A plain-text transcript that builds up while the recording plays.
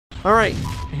Alright,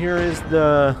 here is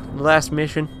the last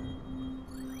mission.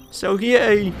 So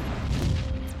yay!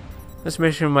 This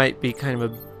mission might be kind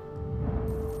of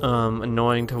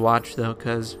annoying to watch though,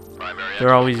 because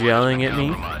they're always yelling at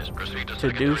me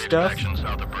to do stuff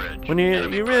when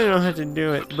you really don't have to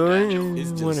do it, but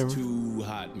It's just whatever. too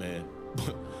hot, man.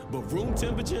 But room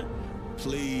temperature?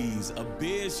 Please, a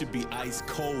beer should be ice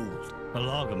cold. A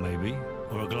lager, maybe,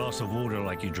 or a glass of water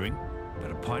like you drink,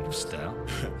 but a pint of stout.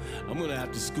 I'm gonna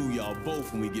have to school y'all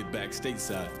both when we get back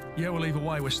stateside. Yeah, well, either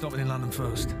way, we're stopping in London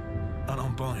first. And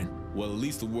I'm buying. Well, at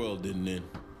least the world didn't end.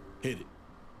 Hit it.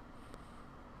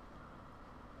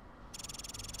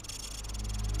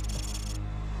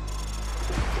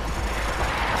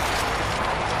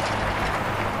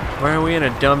 Why are we in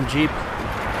a dumb Jeep?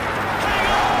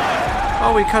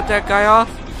 Oh, we cut that guy off?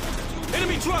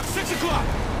 Enemy truck, 6 o'clock!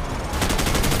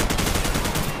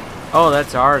 Oh,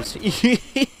 that's ours.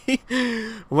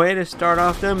 Way to start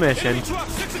off the mission. Enemy truck,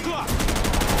 6 o'clock!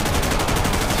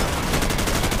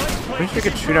 I wish I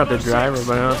could shoot out the driver,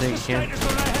 but I don't think you can.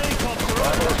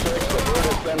 Bravo 6, the route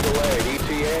has been delayed.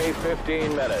 ETA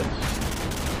 15 minutes.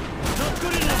 Not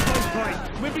good enough, West Point.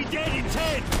 We'll be dead in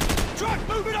 10. Truck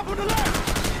moving up on the left!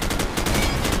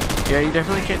 Yeah, you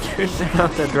definitely can't shoot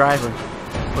out the driver,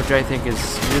 which I think is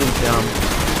really dumb.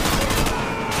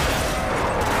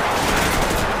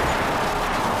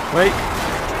 Wait.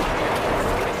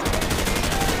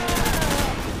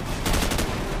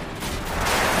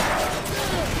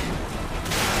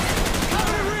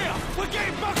 Cover the rear! We're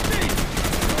getting boxed in!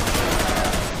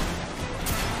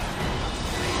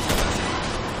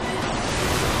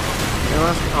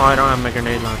 Oh, I don't have my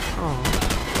grenade launch. Oh.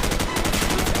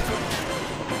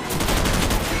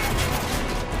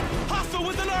 Hostile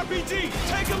with an RPG!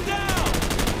 Take him down!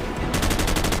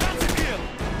 That's a kill!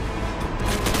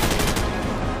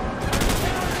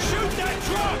 Shoot that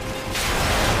truck!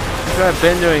 That's what I've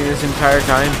been doing this entire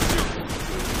time.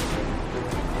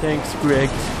 Thanks, Greg.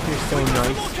 You're so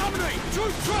nice. More company!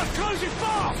 Troop truck closing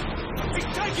fast! He's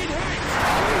taking hits!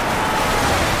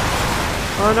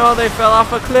 Oh no, they fell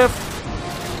off a cliff.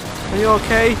 Are you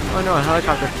okay? Oh no, a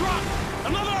helicopter. Truck!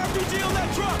 Another RPG on that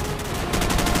truck!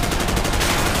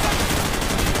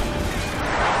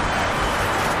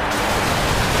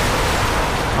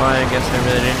 Oh, I guess I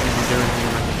really didn't need to do anything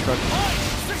about the truck.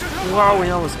 Wow, we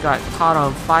almost got caught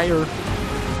on fire.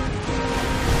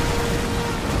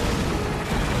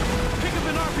 Pick up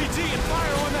an RPG and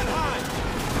fire on that high!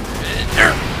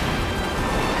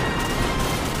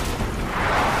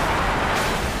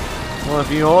 Well,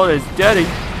 if you hold it, it's deady.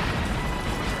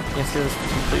 Yes, it was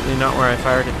completely not where I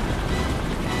fired it.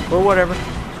 Well, whatever.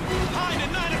 Hide at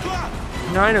 9 o'clock!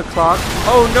 9 o'clock.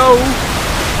 Oh no!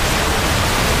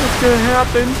 What's gonna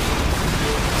happen?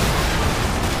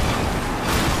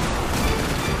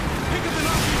 Pick up an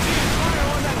RPG and fire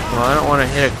on that high! Well, I don't want to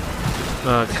hit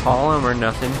a column or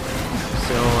nothing.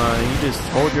 So, you just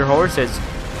hold your horses.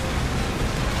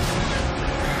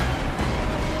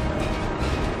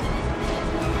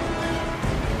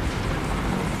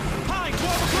 High,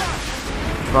 12 o'clock!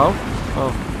 12?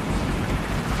 Oh.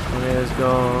 Okay, let's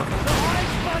go.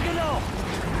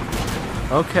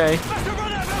 Okay. Faster,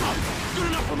 run out of ammo! Good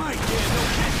enough for me! Yeah, no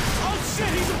kidding! Oh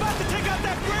shit, he's about to take out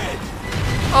that bridge!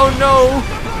 Oh no!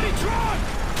 The bloody truck!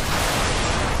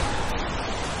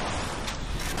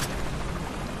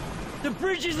 The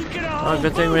bridge isn't gonna Oh, hold.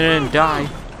 good thing we didn't die.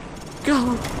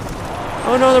 Go!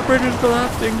 Oh no, the bridge is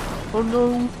collapsing. Oh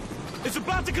no. It's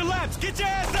about to collapse! Get your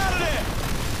ass out of there!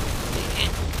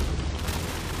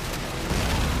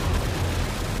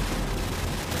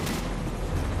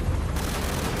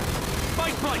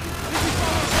 Fight point! This is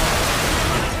Bravo 6!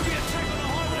 Heavy attack on the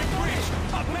highway bridge!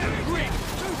 Up Mary Grid!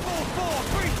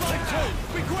 244-352!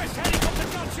 Request helicopter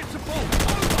gunship support!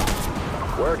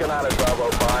 Over! Working on it, Bravo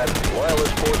 5.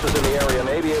 Loyalist forces in the area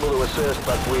may be able to assist,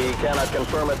 but we cannot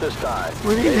confirm at this time.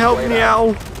 We need Stay help played now.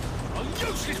 out. A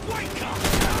useless wanker!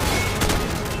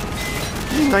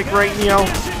 Like right now.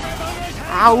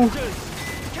 Ow.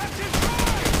 Captain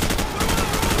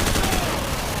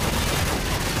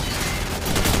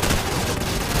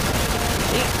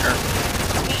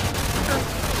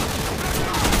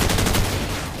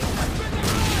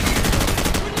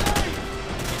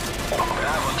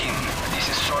Bravo team, this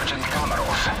is Sergeant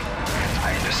Kamarov.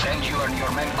 I understand you and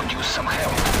your men could use some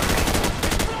help.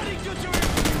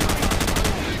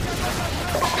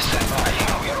 Stand by,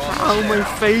 we are almost Ow, there. my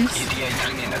face. ETA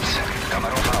 3 minutes.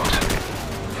 Kamarov out.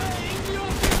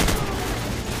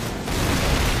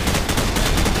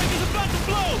 is about to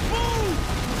blow! Move!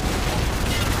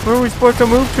 Where are we supposed to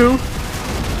move to?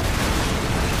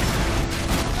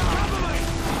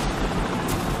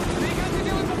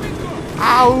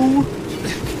 Ow! No!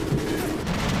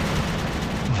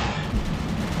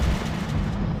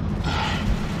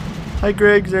 Hi,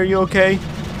 Griggs. Are you okay?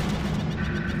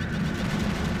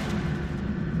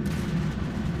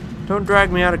 Don't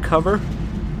drag me out of cover.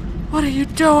 What are you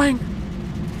doing?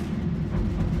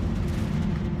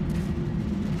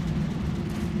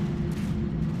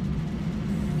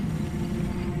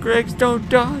 Griggs, don't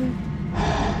die.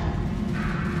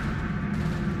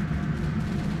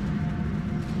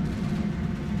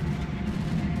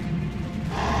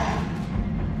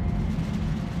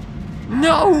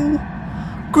 No!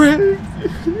 Griggs!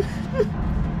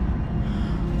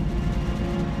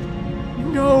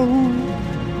 No!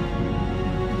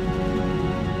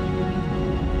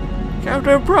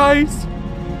 Captain Price!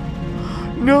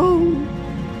 No!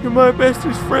 You're my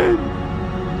bestest friend!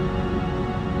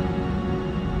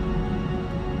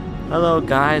 Hello,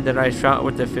 guy that I shot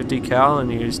with the 50 cal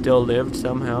and you still lived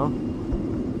somehow.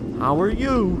 How are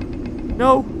you?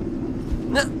 No!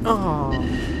 No!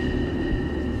 Oh.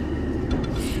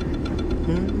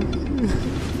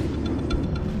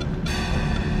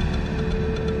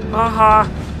 Haha!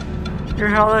 Your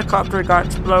helicopter got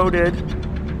exploded.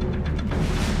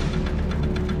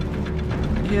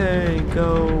 Yay,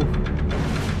 go.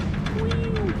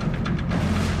 Whee.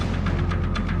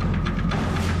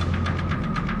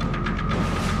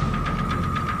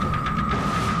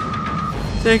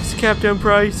 Thanks, Captain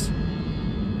Price.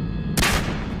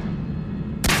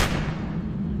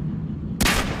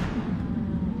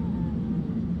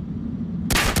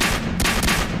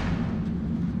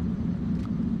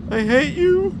 I hate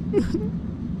you.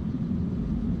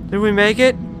 Did we make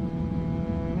it?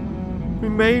 We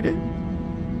made it.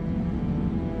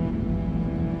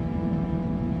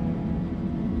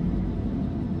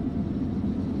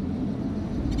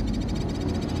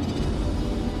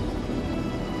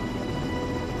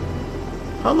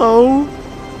 Hello?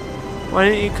 Why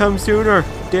didn't you come sooner,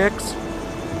 dicks?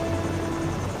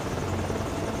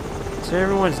 So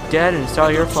everyone's dead and it's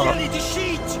all your fault.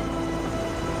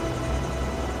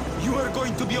 You are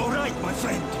going to be alright, my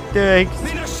friend. Thanks.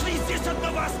 Мы нашли здесь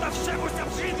одного оставшегося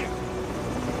в живых.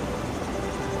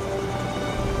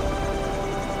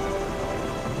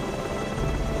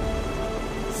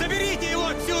 Заберите его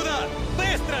отсюда!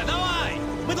 Быстро, давай!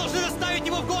 Мы должны доставить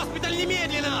его в госпиталь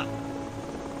немедленно!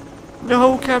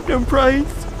 No, Captain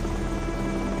Price.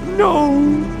 No.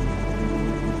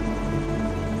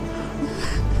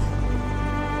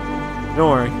 Don't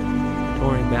worry. Don't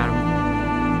worry about him.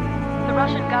 The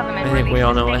Russian government I think we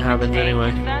all know what released a happens statement anyway.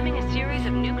 today confirming a series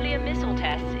of nuclear missile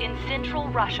tests in central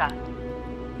Russia.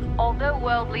 Although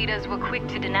world leaders were quick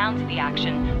to denounce the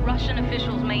action, Russian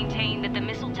officials maintain that the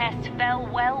missile tests fell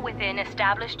well within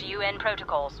established UN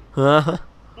protocols. Huh?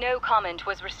 No comment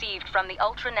was received from the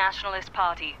ultra-nationalist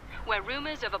party, where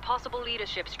rumors of a possible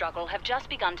leadership struggle have just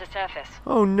begun to surface.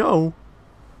 Oh no.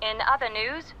 In other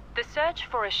news, the search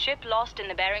for a ship lost in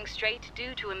the Bering Strait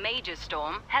due to a major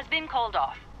storm has been called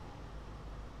off.